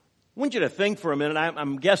I want you to think for a minute.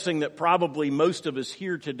 I'm guessing that probably most of us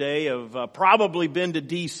here today have probably been to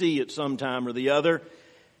D.C. at some time or the other.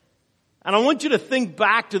 And I want you to think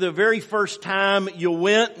back to the very first time you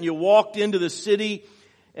went and you walked into the city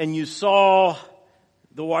and you saw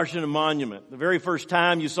the Washington Monument. The very first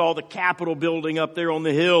time you saw the Capitol building up there on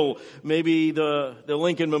the hill, maybe the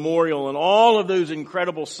Lincoln Memorial, and all of those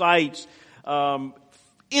incredible sights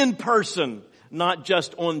in person, not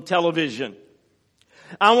just on television.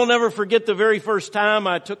 I will never forget the very first time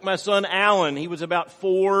I took my son Alan. He was about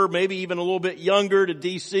 4, maybe even a little bit younger, to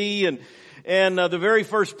D.C. And the very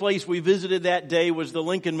first place we visited that day was the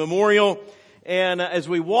Lincoln Memorial. And as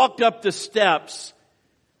we walked up the steps,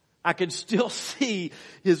 I could still see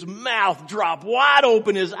his mouth drop wide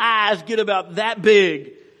open, his eyes get about that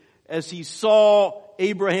big as he saw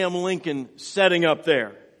Abraham Lincoln setting up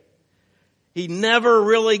there. He never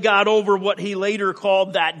really got over what he later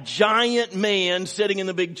called that giant man sitting in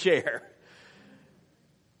the big chair.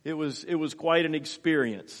 It was quite an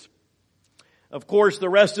experience. Of course, the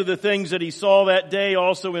rest of the things that he saw that day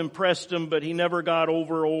also impressed him, but he never got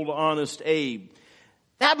over old Honest Abe.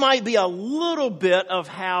 That might be a little bit of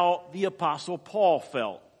how the Apostle Paul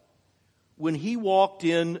felt when he walked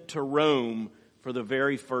into Rome for the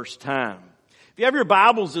very first time. If you have your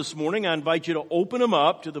Bibles this morning, I invite you to open them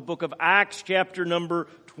up to the book of Acts, chapter number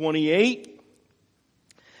 28.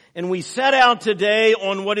 And we set out today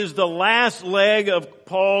on what is the last leg of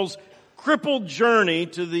Paul's crippled journey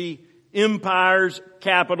to the empire's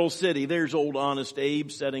capital city. There's old Honest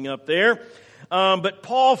Abe setting up there. But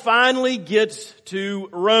Paul finally gets to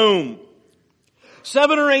Rome.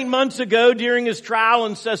 7 or 8 months ago, during his trial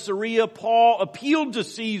in Caesarea, Paul appealed to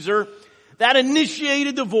Caesar. That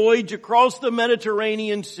initiated the voyage across the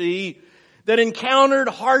Mediterranean Sea that encountered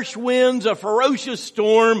harsh winds, a ferocious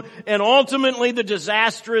storm, and ultimately the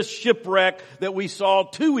disastrous shipwreck that we saw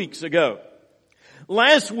 2 weeks ago.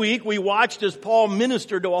 Last week, we watched as Paul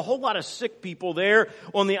ministered to a whole lot of sick people there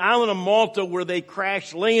on the island of Malta where they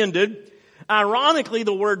crash landed. Ironically,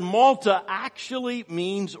 the word Malta actually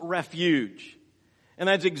means refuge. And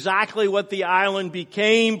that's exactly what the island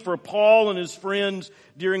became for Paul and his friends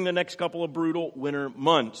during the next couple of brutal winter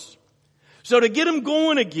months. So to get them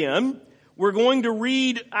going again, we're going to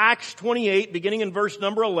read Acts 28, beginning in verse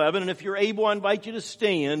number 11. And if you're able, I invite you to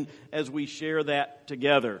stand as we share that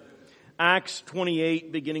together. Acts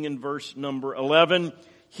 28, beginning in verse number 11.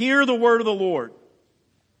 Hear the word of the Lord.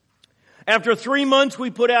 After 3 months, we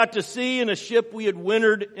put out to sea in a ship we had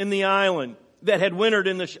wintered in the island, that had wintered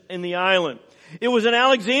in the island. It was an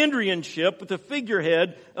Alexandrian ship with the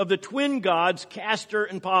figurehead of the twin gods Castor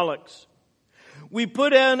and Pollux. We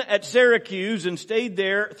put in at Syracuse and stayed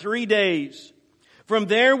there 3 days. From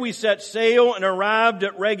there we set sail and arrived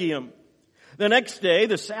at Rhegium. The next day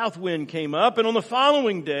the south wind came up, and on the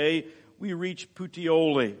following day we reached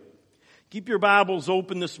Puteoli. Keep your Bibles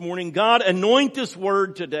open this morning. God, anoint this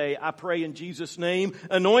word today, I pray in Jesus' name.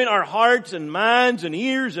 Anoint our hearts and minds and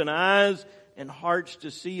ears and eyes and hearts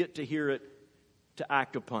to see it, to hear it, to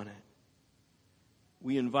act upon it.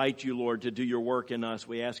 We invite you, Lord, to do your work in us.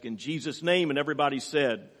 We ask in Jesus' name, and everybody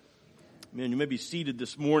said, amen. You may be seated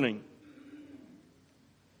this morning.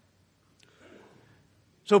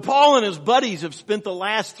 So Paul and his buddies have spent the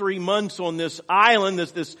last 3 months on this island,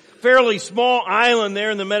 this fairly small island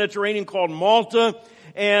there in the Mediterranean called Malta.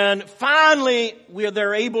 And finally,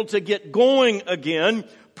 they're able to get going again.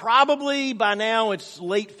 Probably by now it's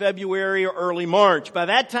late February or early March. By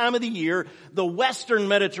that time of the year, the Western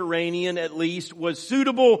Mediterranean at least was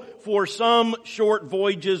suitable for some short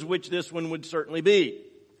voyages, which this one would certainly be.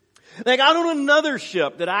 They got on another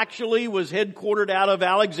ship that actually was headquartered out of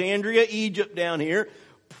Alexandria, Egypt down here,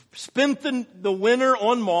 spent the winter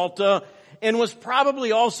on Malta, and was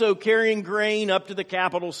probably also carrying grain up to the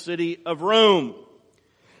capital city of Rome.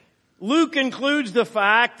 Luke includes the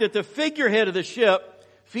fact that the figurehead of the ship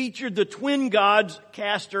featured the twin gods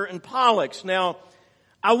Castor and Pollux. Now,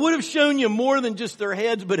 I would have shown you more than just their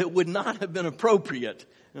heads, but it would not have been appropriate.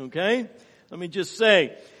 Okay? Let me just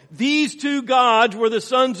say, these two gods were the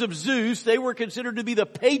sons of Zeus. They were considered to be the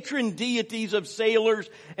patron deities of sailors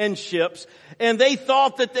and ships, and they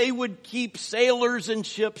thought that they would keep sailors and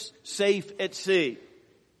ships safe at sea.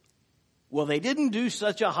 Well, they didn't do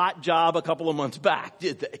such a hot job a couple of months back,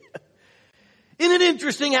 did they? Isn't it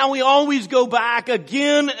interesting how we always go back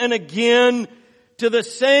again and again to the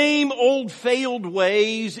same old failed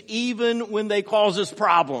ways, even when they cause us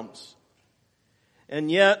problems? And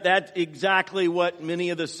yet that's exactly what many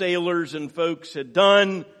of the sailors and folks had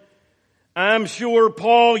done. I'm sure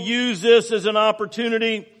Paul used this as an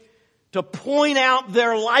opportunity to point out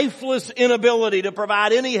their lifeless inability to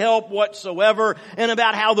provide any help whatsoever, and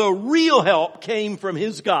about how the real help came from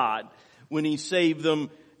his God when he saved them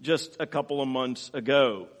just a couple of months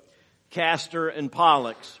ago. Castor and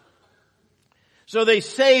Pollux. So they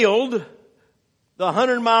sailed the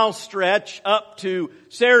 100-mile stretch up to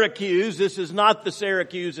Syracuse. This is not the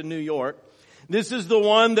Syracuse in New York. This is the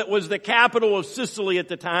one that was the capital of Sicily at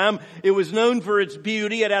the time. It was known for its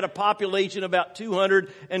beauty. It had a population of about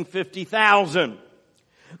 250,000.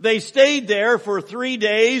 They stayed there for 3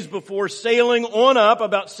 days before sailing on up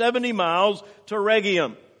about 70 miles to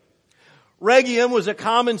Rhegium. Rhegium was a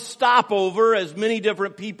common stopover as many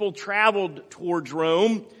different people traveled towards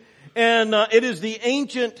Rome. And it is the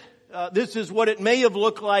ancient, this is what it may have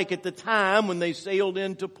looked like at the time when they sailed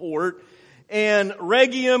into port. And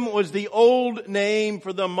Rhegium was the old name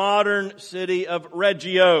for the modern city of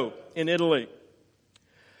Reggio in Italy.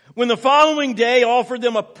 When the following day offered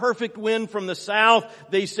them a perfect wind from the south,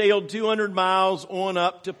 they sailed 200 miles on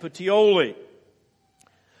up to Puteoli.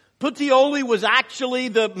 Puteoli was actually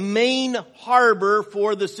the main harbor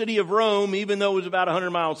for the city of Rome, even though it was about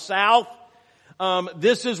 100 miles south.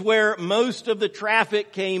 This is where most of the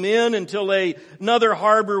traffic came in until another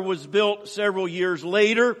harbor was built several years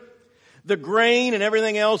later. The grain and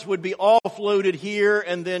everything else would be offloaded here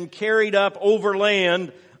and then carried up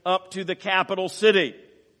overland up to the capital city.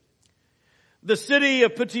 The city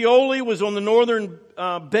of Puteoli was on the northern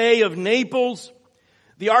bay of Naples.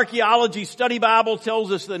 The Archaeology Study Bible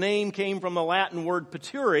tells us the name came from the Latin word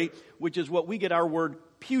puteri, which is what we get our word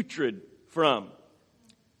putrid from.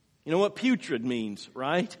 You know what putrid means,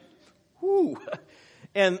 right? Whew.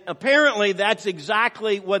 And apparently that's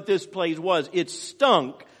exactly what this place was. It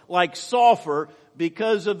stunk like sulfur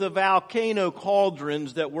because of the volcano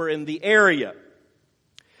cauldrons that were in the area.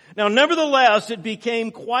 Now, nevertheless, it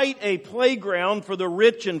became quite a playground for the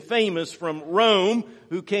rich and famous from Rome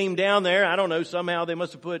who came down there. I don't know, somehow they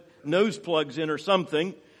must have put nose plugs in or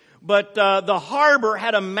something. But the harbor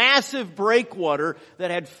had a massive breakwater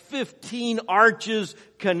that had 15 arches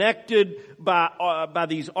connected by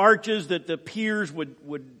these arches that the piers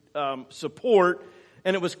would support.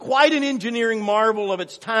 And it was quite an engineering marvel of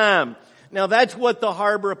its time. Now that's what the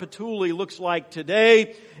harbor of Puteoli looks like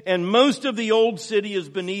today. And most of the old city is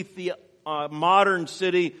beneath the modern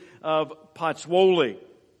city of Pozzuoli.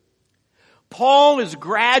 Paul is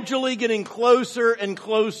gradually getting closer and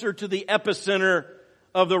closer to the epicenter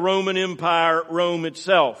of the Roman Empire, Rome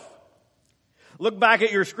itself. Look back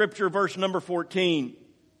at your scripture, verse number 14.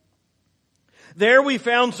 There we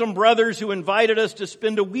found some brothers who invited us to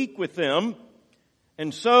spend a week with them.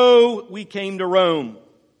 And so we came to Rome.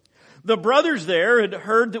 The brothers there had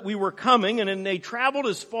heard that we were coming, and then they traveled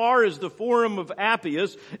as far as the Forum of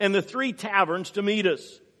Appius and the 3 taverns to meet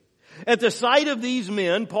us. At the sight of these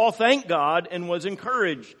men, Paul thanked God and was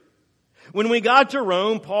encouraged. When we got to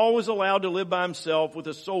Rome, Paul was allowed to live by himself with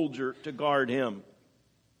a soldier to guard him.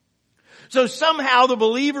 So somehow the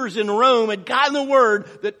believers in Rome had gotten the word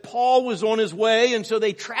that Paul was on his way, and so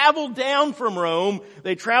they traveled down from Rome.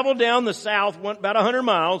 They traveled down the south, went about 100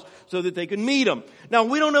 miles, so that they could meet him. Now,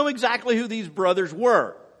 we don't know exactly who these brothers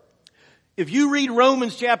were. If you read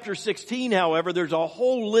Romans chapter 16, however, there's a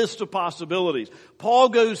whole list of possibilities. Paul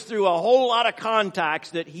goes through a whole lot of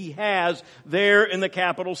contacts that he has there in the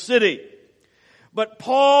capital city. But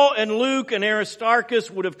Paul and Luke and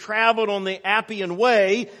Aristarchus would have traveled on the Appian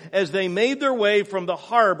Way as they made their way from the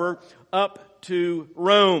harbor up to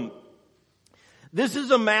Rome. This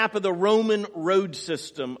is a map of the Roman road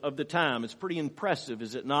system of the time. It's pretty impressive,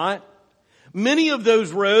 is it not? Many of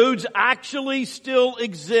those roads actually still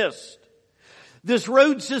exist. This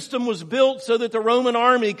road system was built so that the Roman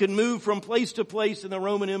army could move from place to place in the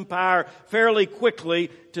Roman Empire fairly quickly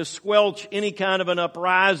to squelch any kind of an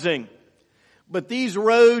uprising. But these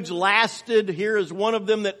roads lasted. Here is one of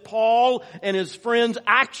them that Paul and his friends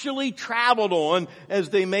actually traveled on as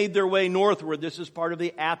they made their way northward. This is part of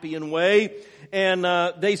the Appian Way. And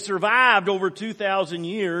they survived over 2,000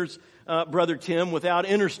 years, Brother Tim, without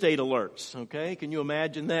interstate alerts. Okay? Can you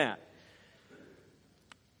imagine that?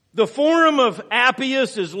 The Forum of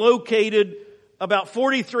Appius is located about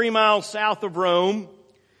 43 miles south of Rome.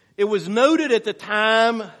 It was noted at the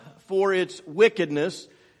time for its wickedness.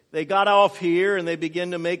 They got off here and they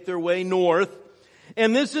began to make their way north.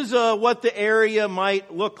 And this is what the area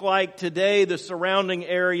might look like today, the surrounding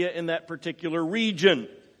area in that particular region.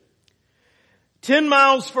 10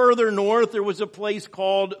 miles further north, there was a place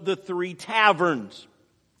called the 3 Taverns.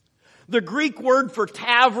 The Greek word for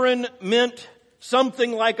tavern meant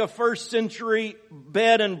something like a first century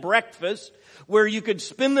bed and breakfast where you could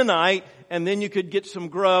spend the night and then you could get some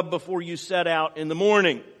grub before you set out in the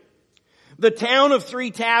morning. The town of Three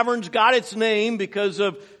Taverns got its name because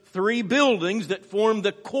of three buildings that formed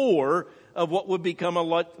the core of what would become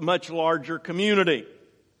a much larger community.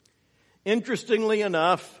 Interestingly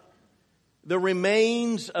enough, the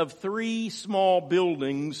remains of three small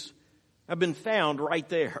buildings have been found right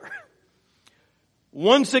there.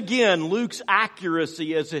 Once again, Luke's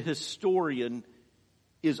accuracy as a historian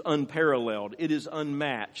is unparalleled. It is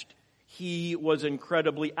unmatched. He was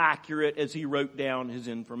incredibly accurate as he wrote down his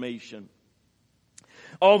information.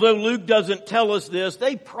 Although Luke doesn't tell us this,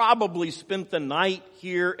 they probably spent the night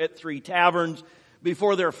here at Three Taverns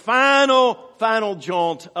before their final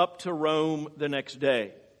jaunt up to Rome the next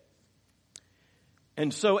day.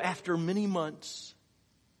 And so after many months,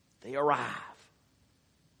 they arrive.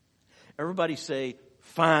 Everybody say,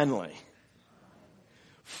 finally.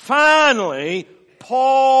 Finally,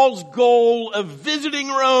 Paul's goal of visiting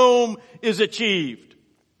Rome is achieved,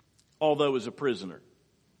 although as a prisoner.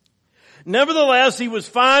 Nevertheless, he was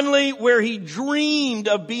finally where he dreamed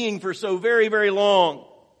of being for so very, very long.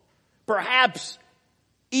 Perhaps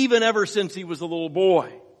even ever since he was a little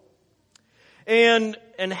boy. And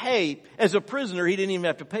hey, as a prisoner, he didn't even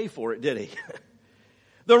have to pay for it, did he?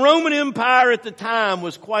 The Roman Empire at the time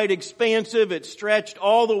was quite expansive. It stretched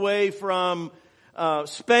all the way from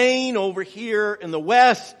Spain over here in the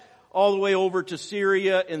west, all the way over to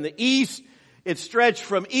Syria in the east. It stretched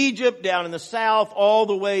from Egypt down in the south, all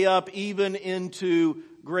the way up even into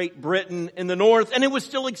Great Britain in the north. And it was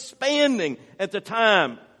still expanding at the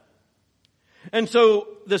time. And so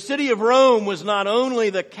the city of Rome was not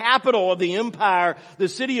only the capital of the empire, the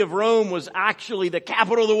city of Rome was actually the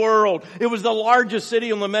capital of the world. It was the largest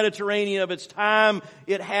city on the Mediterranean of its time.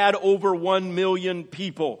 It had over 1 million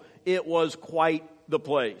people. It was quite the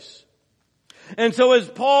place. And so as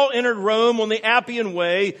Paul entered Rome on the Appian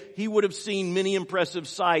Way, he would have seen many impressive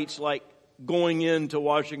sights like going into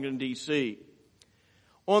Washington, D.C.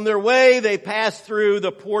 On their way, they passed through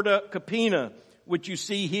the Porta Capena, which you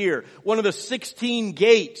see here, one of the 16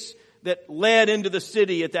 gates that led into the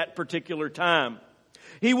city at that particular time.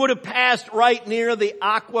 He would have passed right near the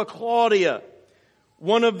Aqua Claudia,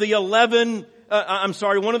 one of the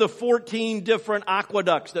 14 different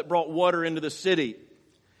aqueducts that brought water into the city.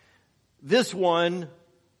 This one,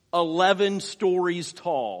 11 stories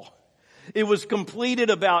tall. It was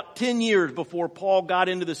completed about 10 years before Paul got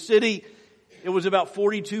into the city. It was about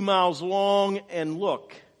 42 miles long, and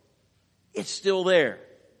look, it's still there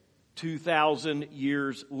 2,000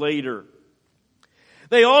 years later.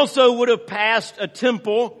 They also would have passed a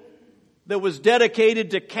temple that was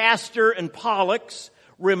dedicated to Castor and Pollux,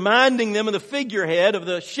 reminding them of the figurehead of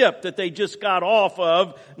the ship that they just got off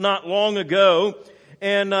of not long ago.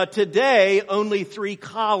 And today, only 3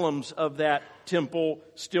 columns of that temple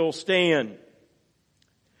still stand.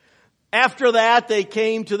 After that, they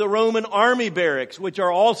came to the Roman army barracks, which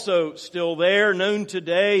are also still there, known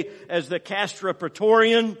today as the Castra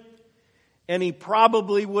Praetorian. And he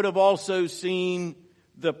probably would have also seen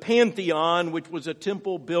the Pantheon, which was a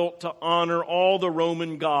temple built to honor all the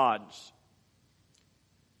Roman gods.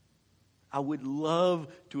 I would love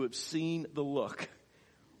to have seen the look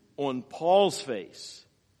on Paul's face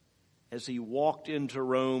as he walked into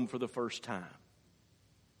Rome for the first time.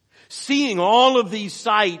 Seeing all of these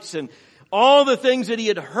sights and all the things that he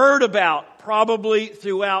had heard about probably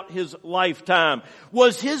throughout his lifetime.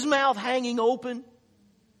 Was his mouth hanging open,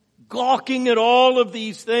 gawking at all of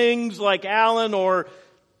these things like Alan, or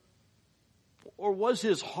was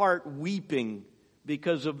his heart weeping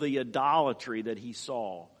because of the idolatry that he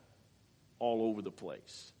saw all over the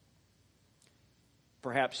place?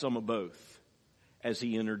 Perhaps some of both as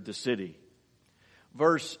he entered the city.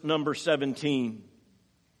 Verse number 17.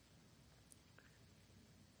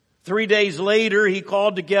 3 days later, he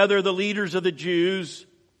called together the leaders of the Jews.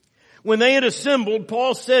 When they had assembled,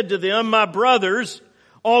 Paul said to them, "My brothers,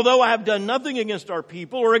 although I have done nothing against our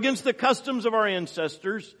people or against the customs of our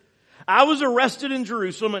ancestors, I was arrested in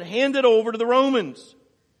Jerusalem and handed over to the Romans.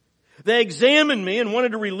 They examined me and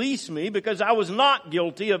wanted to release me because I was not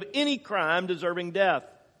guilty of any crime deserving death.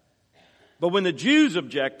 But when the Jews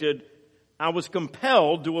objected, I was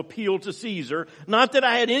compelled to appeal to Caesar, not that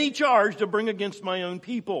I had any charge to bring against my own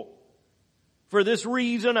people. For this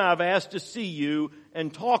reason, I've asked to see you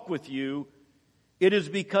and talk with you. It is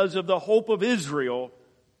because of the hope of Israel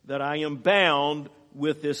that I am bound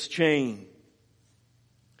with this chain."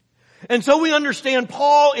 And so we understand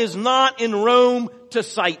Paul is not in Rome to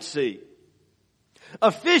sightsee.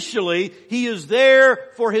 Officially, he is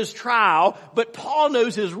there for his trial, but Paul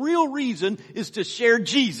knows his real reason is to share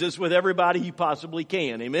Jesus with everybody he possibly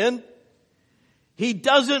can. Amen? He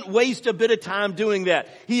doesn't waste a bit of time doing that.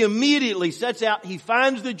 He immediately sets out, he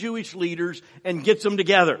finds the Jewish leaders and gets them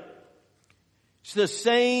together. It's the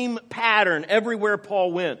same pattern everywhere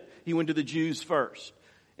Paul went. He went to the Jews first.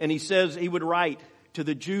 And he says he would write to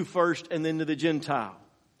the Jew first and then to the Gentile.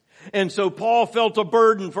 And so Paul felt a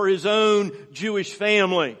burden for his own Jewish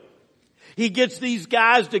family. He gets these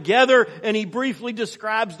guys together and he briefly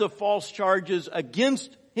describes the false charges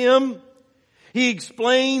against him. He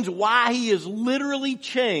explains why he is literally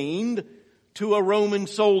chained to a Roman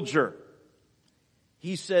soldier.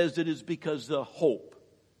 He says it is because the hope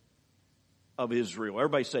of Israel.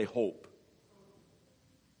 Everybody say hope.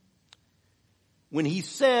 When he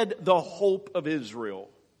said the hope of Israel,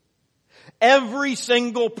 every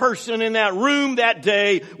single person in that room that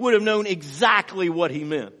day would have known exactly what he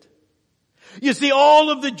meant. You see,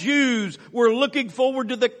 all of the Jews were looking forward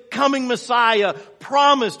to the coming Messiah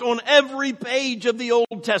promised on every page of the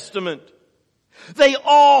Old Testament. They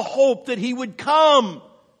all hoped that he would come,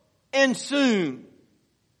 and soon.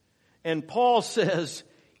 And Paul says,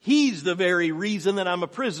 he's the very reason that I'm a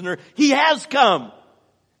prisoner. He has come,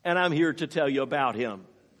 and I'm here to tell you about him.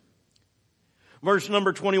 Verse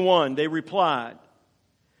number 21, they replied,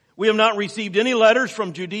 we have not received any letters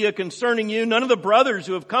from Judea concerning you. None of the brothers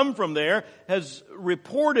who have come from there has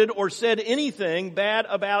reported or said anything bad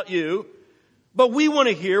about you. But we want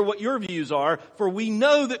to hear what your views are, for we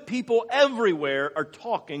know that people everywhere are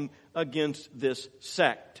talking against this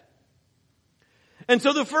sect. And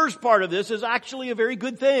so the first part of this is actually a very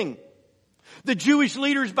good thing. The Jewish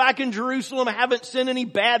leaders back in Jerusalem haven't said any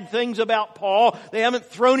bad things about Paul. They haven't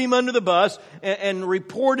thrown him under the bus and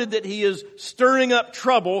reported that he is stirring up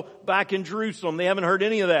trouble back in Jerusalem. They haven't heard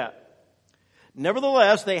any of that.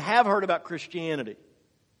 Nevertheless, they have heard about Christianity.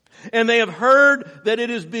 And they have heard that it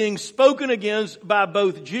is being spoken against by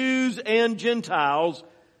both Jews and Gentiles,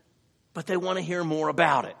 but they want to hear more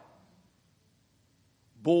about it.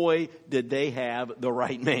 Boy, did they have the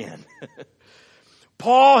right man.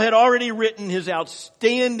 Paul had already written his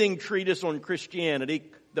outstanding treatise on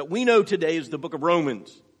Christianity that we know today is the book of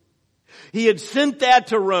Romans. He had sent that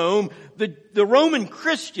to Rome. The Roman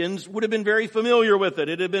Christians would have been very familiar with it.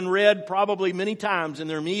 It had been read probably many times in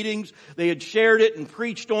their meetings. They had shared it and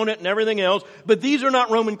preached on it and everything else. But these are not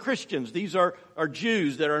Roman Christians. These are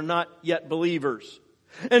Jews that are not yet believers.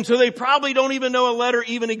 And so they probably don't even know a letter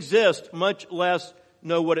even exists, much less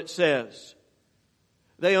know what it says.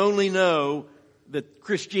 They only know that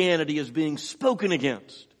Christianity is being spoken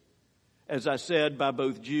against, as I said, by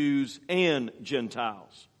both Jews and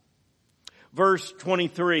Gentiles. Verse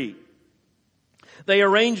 23. They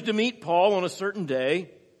arranged to meet Paul on a certain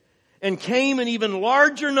day and came in even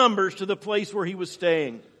larger numbers to the place where he was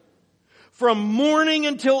staying. From morning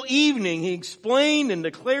until evening, he explained and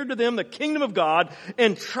declared to them the kingdom of God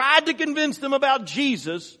and tried to convince them about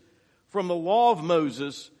Jesus from the law of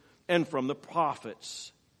Moses and from the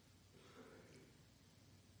prophets.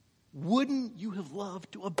 Wouldn't you have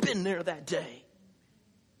loved to have been there that day?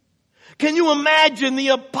 Can you imagine the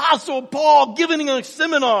Apostle Paul giving a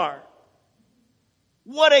seminar?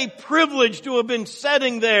 What a privilege to have been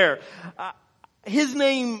sitting there. His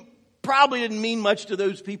name probably didn't mean much to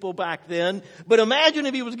those people back then, but imagine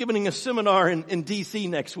if he was giving a seminar in D.C.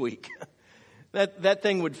 next week. That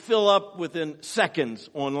thing would fill up within seconds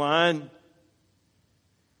online.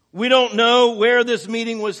 We don't know where this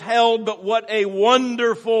meeting was held, but what a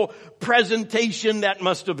wonderful presentation that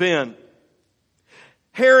must have been.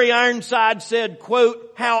 Harry Ironside said,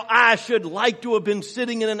 quote, how I should like to have been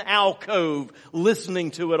sitting in an alcove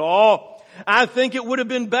listening to it all. I think it would have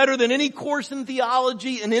been better than any course in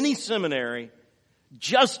theology in any seminary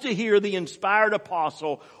just to hear the inspired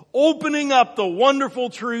apostle opening up the wonderful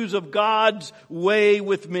truths of God's way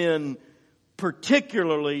with men,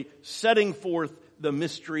 particularly setting forth the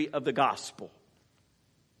mystery of the gospel.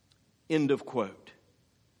 End of quote.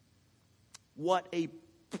 What a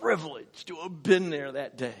privilege to have been there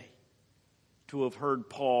that day, to have heard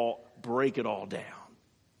Paul break it all down.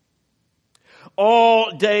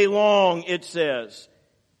 All day long, it says,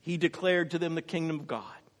 he declared to them the kingdom of God.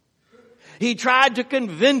 He tried to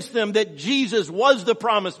convince them that Jesus was the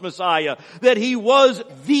promised Messiah, that he was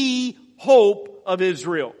the hope of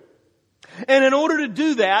Israel. And in order to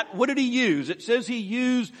do that, what did he use? It says he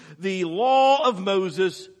used the law of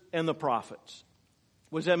Moses and the prophets.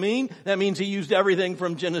 What does that mean? That means he used everything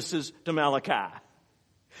from Genesis to Malachi.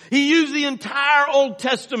 He used the entire Old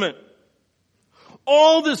Testament.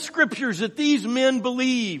 All the scriptures that these men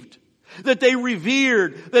believed, that they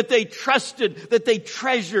revered, that they trusted, that they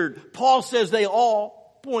treasured. Paul says they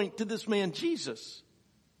all point to this man Jesus.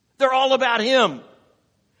 They're all about him.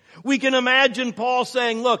 We can imagine Paul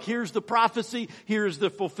saying, look, here's the prophecy, here's the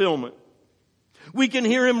fulfillment. We can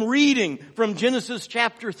hear him reading from Genesis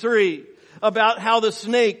chapter 3 about how the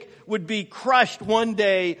snake would be crushed one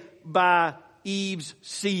day by Eve's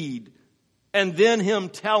seed. And then him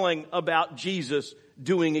telling about Jesus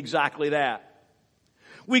doing exactly that.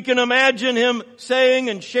 We can imagine him saying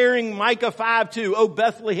and sharing Micah 5:2, O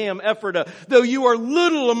Bethlehem Ephratah, though you are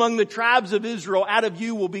little among the tribes of Israel, out of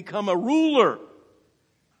you will become a ruler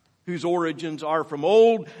whose origins are from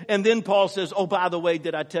old. And then Paul says, oh, by the way,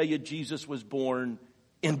 did I tell you Jesus was born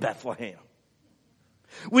in Bethlehem?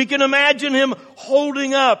 We can imagine him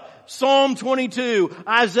holding up Psalm 22,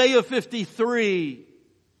 Isaiah 53.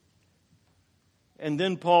 And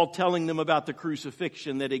then Paul telling them about the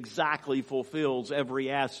crucifixion that exactly fulfills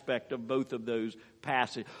every aspect of both of those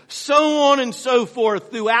passages. So on and so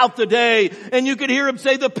forth throughout the day. And you could hear him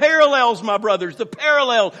say, the parallels, my brothers, the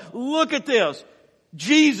parallels. Look at this.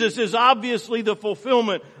 Jesus is obviously the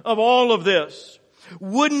fulfillment of all of this.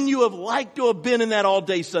 Wouldn't you have liked to have been in that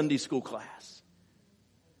all-day Sunday school class?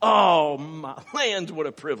 Oh, my lands, what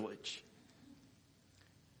a privilege.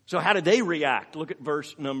 So how did they react? Look at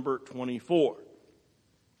verse number 24.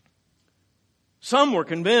 Some were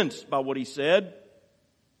convinced by what he said,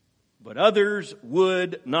 but others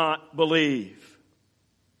would not believe.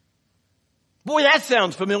 Boy, that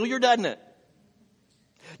sounds familiar, doesn't it?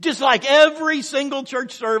 Just like every single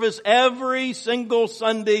church service, every single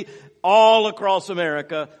Sunday, all across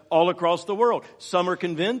America, all across the world. Some are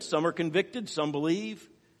convinced, some are convicted, some believe,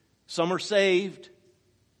 some are saved,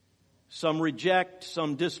 some reject,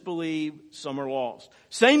 some disbelieve, some are lost.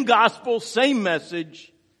 Same gospel, same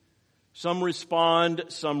message. Some respond,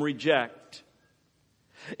 some reject.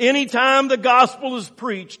 Anytime the gospel is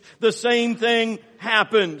preached, the same thing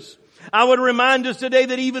happens. I would remind us today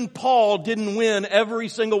that even Paul didn't win every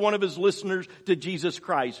single one of his listeners to Jesus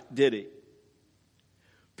Christ, did he?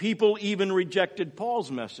 People even rejected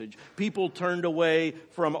Paul's message. People turned away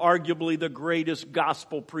from arguably the greatest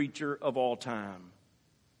gospel preacher of all time.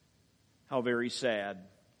 How very sad.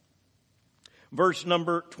 Verse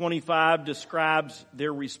number 25 describes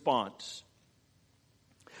their response.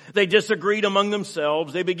 They disagreed among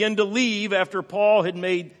themselves. They began to leave after Paul had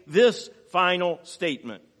made this final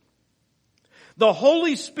statement. The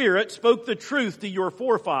Holy Spirit spoke the truth to your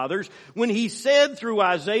forefathers when he said through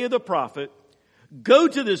Isaiah the prophet, go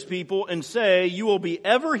to this people and say, you will be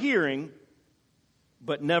ever hearing,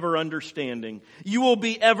 but never understanding. You will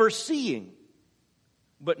be ever seeing,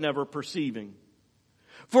 but never perceiving.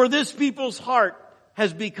 For this people's heart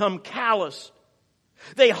has become calloused.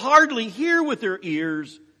 They hardly hear with their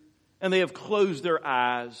ears, and they have closed their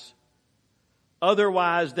eyes.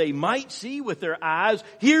 Otherwise, they might see with their eyes,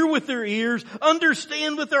 hear with their ears,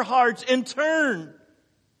 understand with their hearts, and turn,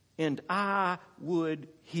 and I would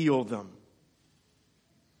heal them.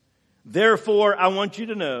 Therefore, I want you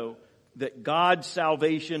to know that God's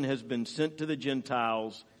salvation has been sent to the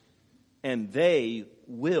Gentiles, and they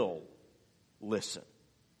will listen.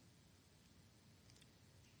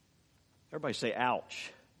 Everybody say, ouch.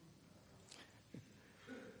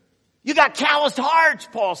 You got calloused hearts,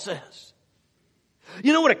 Paul says.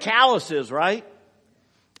 You know what a callus is, right?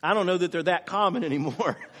 I don't know that they're that common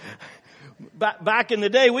anymore. Back in the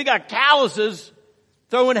day, we got calluses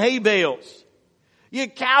throwing hay bales. You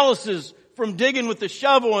get calluses from digging with the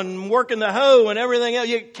shovel and working the hoe and everything else.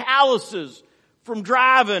 You get calluses from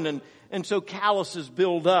driving, and so calluses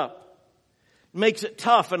build up. It makes it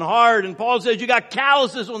tough and hard. And Paul says, you got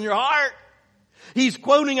calluses on your heart. He's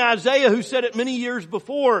quoting Isaiah, who said it many years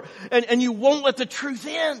before, and you won't let the truth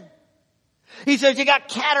in. He says, you got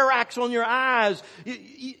cataracts on your eyes.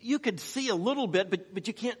 You could see a little bit, but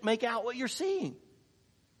you can't make out what you're seeing.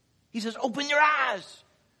 He says, open your eyes.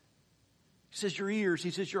 He says, your ears.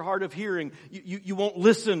 He says, your heart of hearing. You won't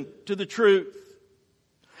listen to the truth.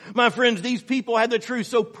 My friends, these people had the truth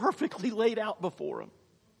so perfectly laid out before them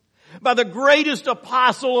by the greatest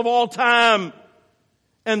apostle of all time,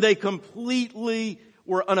 and they completely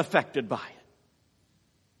were unaffected by it.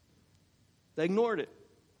 They ignored it.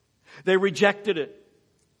 They rejected it.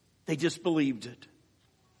 They disbelieved it.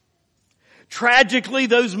 Tragically,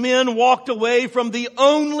 those men walked away from the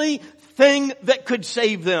only thing that could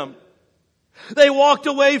save them. They walked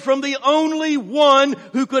away from the only one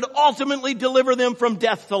who could ultimately deliver them from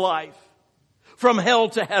death to life, from hell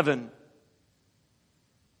to heaven.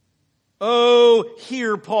 Oh,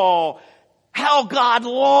 hear Paul, how God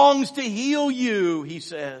longs to heal you, he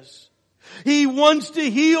says. He wants to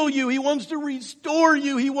heal you. He wants to restore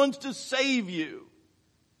you. He wants to save you.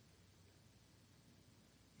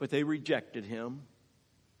 But they rejected him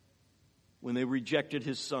when they rejected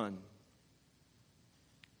his son.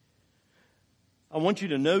 I want you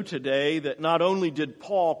to know today that not only did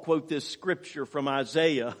Paul quote this scripture from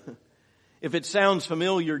Isaiah, if it sounds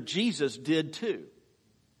familiar, Jesus did too.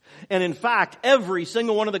 And in fact, every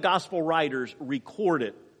single one of the gospel writers record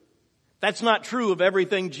it. That's not true of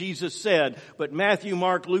everything Jesus said, but Matthew,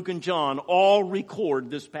 Mark, Luke, and John all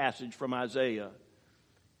record this passage from Isaiah.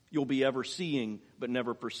 You'll be ever seeing, but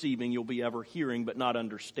never perceiving. You'll be ever hearing, but not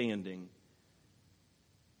understanding.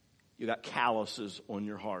 You got calluses on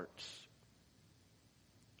your hearts.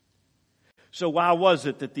 So why was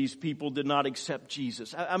it that these people did not accept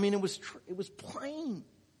Jesus? I mean, it was plain.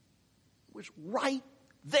 It was right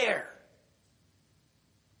there.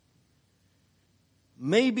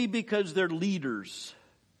 Maybe because their leaders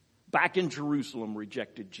back in Jerusalem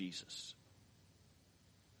rejected Jesus.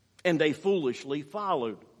 And they foolishly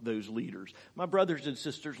followed those leaders. My brothers and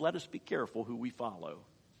sisters, let us be careful who we follow.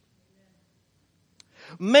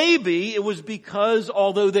 Maybe it was because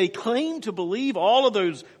although they claimed to believe all of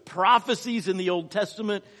those prophecies in the Old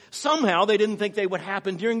Testament, somehow they didn't think they would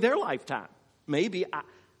happen during their lifetime. Maybe.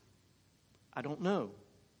 I don't know.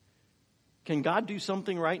 Can God do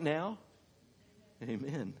something right now?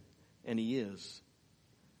 Amen. And He is.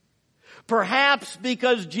 Perhaps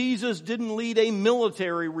because Jesus didn't lead a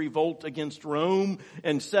military revolt against Rome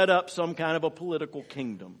and set up some kind of a political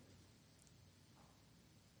kingdom.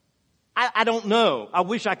 I don't know. I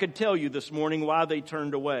wish I could tell you this morning why they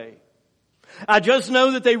turned away. I just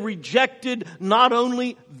know that they rejected not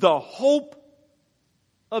only the hope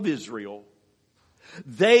of Israel,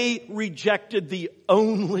 they rejected the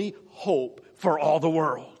only hope for all the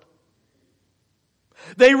world.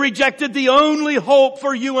 They rejected the only hope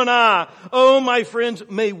for you and I. Oh, my friends,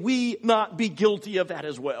 may we not be guilty of that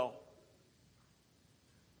as well.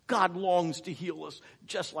 God longs to heal us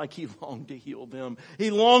just like He longed to heal them.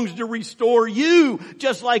 He longs to restore you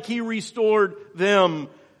just like He restored them.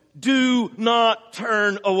 Do not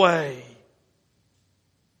turn away.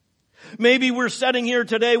 Maybe we're sitting here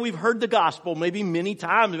today, we've heard the gospel maybe many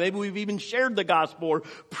times. Maybe we've even shared the gospel or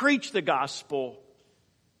preached the gospel.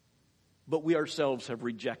 But we ourselves have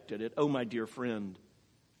rejected it. Oh, my dear friend,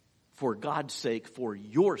 for God's sake, for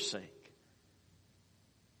your sake,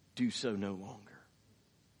 do so no longer.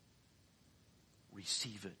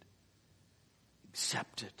 Receive it.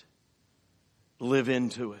 Accept it. Live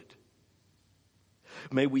into it.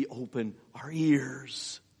 May we open our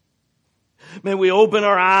ears. May we open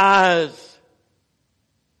our eyes.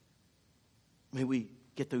 May we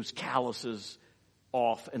get those calluses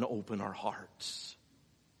off and open our hearts.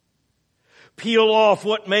 Peel off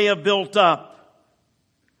what may have built up.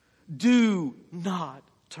 Do not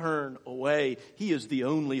turn away. He is the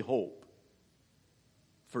only hope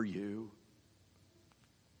for you.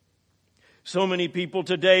 So many people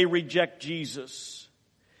today reject Jesus,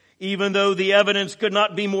 even though the evidence could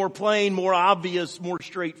not be more plain, more obvious, more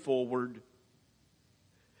straightforward.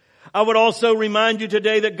 I would also remind you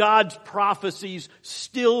today that God's prophecies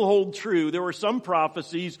still hold true. There were some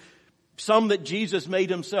prophecies, some that Jesus made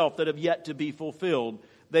Himself, that have yet to be fulfilled.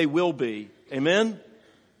 They will be. Amen?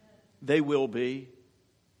 They will be.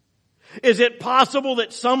 Is it possible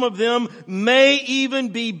that some of them may even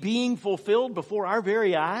be being fulfilled before our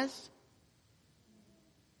very eyes?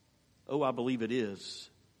 Oh, I believe it is.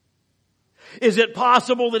 Is it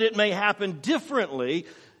possible that it may happen differently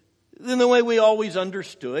than the way we always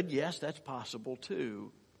understood? Yes, that's possible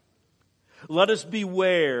too. Let us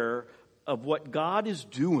beware of what God is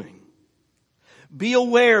doing. Be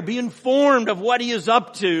aware, be informed of what He is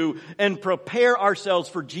up to, and prepare ourselves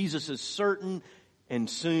for Jesus' certain and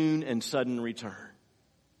soon and sudden return.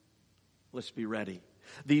 Let's be ready.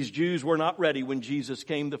 These Jews were not ready when Jesus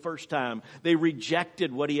came the first time. They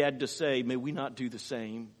rejected what He had to say. May we not do the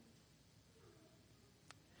same.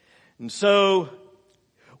 And so,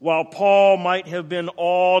 while Paul might have been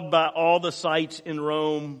awed by all the sights in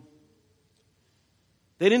Rome,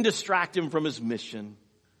 they didn't distract him from his mission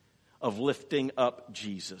of lifting up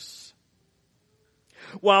Jesus.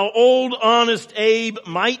 While old honest Abe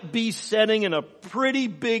might be sitting in a pretty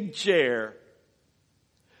big chair,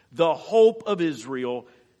 the hope of Israel,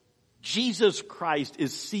 Jesus Christ,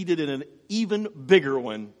 is seated in an even bigger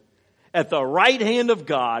one at the right hand of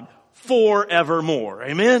God forevermore.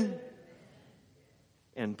 Amen?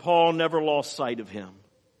 And Paul never lost sight of Him.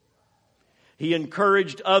 He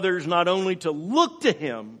encouraged others not only to look to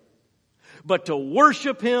Him, but to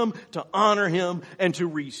worship Him, to honor Him, and to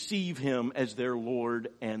receive Him as their Lord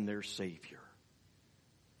and their Savior.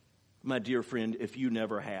 My dear friend, if you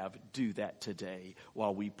never have, do that today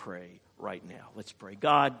while we pray right now. Let's pray.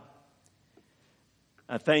 God,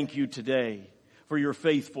 I thank You today for Your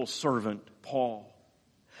faithful servant, Paul.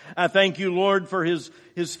 I thank you, Lord, for his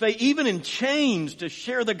faith, even in chains, to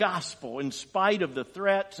share the gospel in spite of the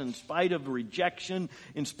threats, in spite of rejection,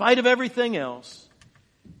 in spite of everything else,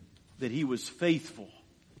 that he was faithful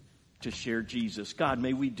to share Jesus. God,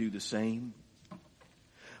 may we do the same.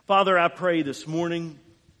 Father, I pray this morning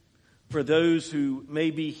for those who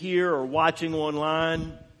may be here or watching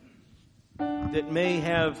online that may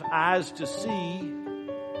have eyes to see,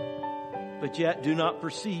 but yet do not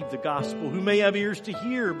perceive the gospel, who may have ears to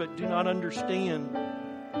hear, but do not understand,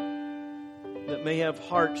 that may have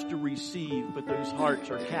hearts to receive, but those hearts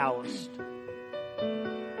are calloused.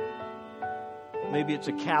 Maybe it's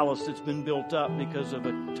a callous that's been built up because of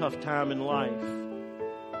a tough time in life.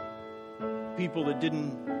 People that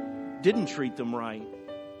didn't treat them right,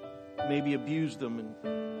 maybe abused them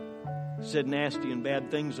and said nasty and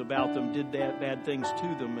bad things about them, did bad things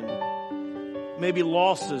to them, and maybe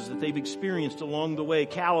losses that they've experienced along the way,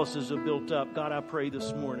 calluses have built up. God, I pray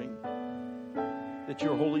this morning that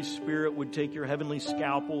your Holy Spirit would take your heavenly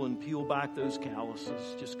scalpel and peel back those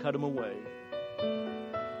calluses, just cut them away.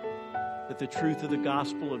 That the truth of the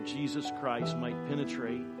gospel of Jesus Christ might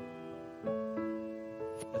penetrate,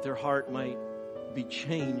 that their heart might be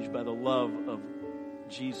changed by the love of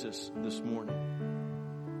Jesus this morning.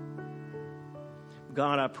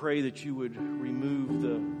 God, I pray that you would remove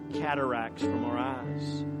the cataracts from our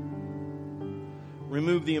eyes.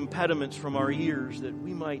 Remove the impediments from our ears, that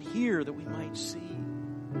we might hear, that we might see.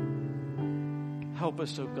 Help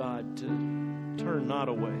us, oh God, to turn not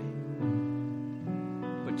away,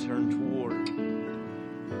 but turn toward.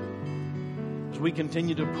 As we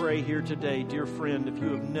continue to pray here today, dear friend, if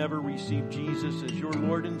you have never received Jesus as your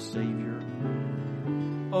Lord and Savior,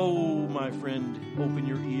 oh, my friend, open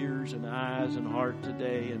your ears and eyes and heart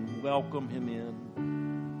today and welcome him in.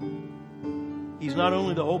 He's not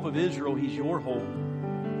only the hope of Israel, he's your hope.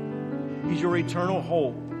 He's your eternal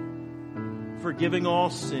hope, forgiving all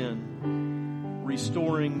sin,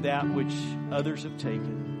 restoring that which others have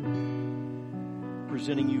taken,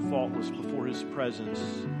 presenting you faultless before his presence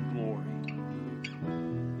and glory.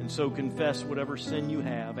 And so confess whatever sin you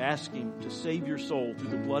have. Ask him to save your soul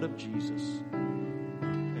through the blood of Jesus.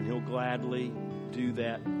 And he'll gladly do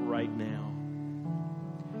that right now.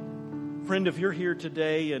 Friend, if you're here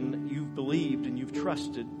today and you've believed and you've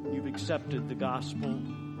trusted, you've accepted the gospel,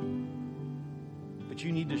 but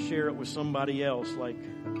you need to share it with somebody else like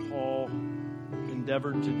Paul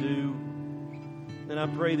endeavored to do, then I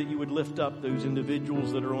pray that you would lift up those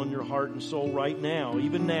individuals that are on your heart and soul right now,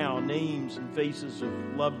 even now, names and faces of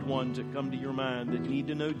loved ones that come to your mind that need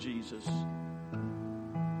to know Jesus.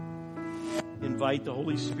 Invite the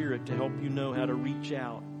Holy Spirit to help you know how to reach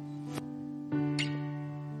out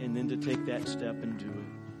and then to take that step and do it.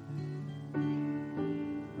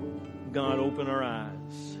 God, open our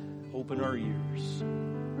eyes, open our ears,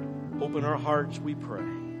 open our hearts, we pray.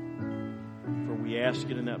 For we ask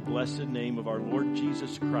it in that blessed name of our Lord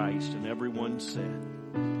Jesus Christ, and everyone said,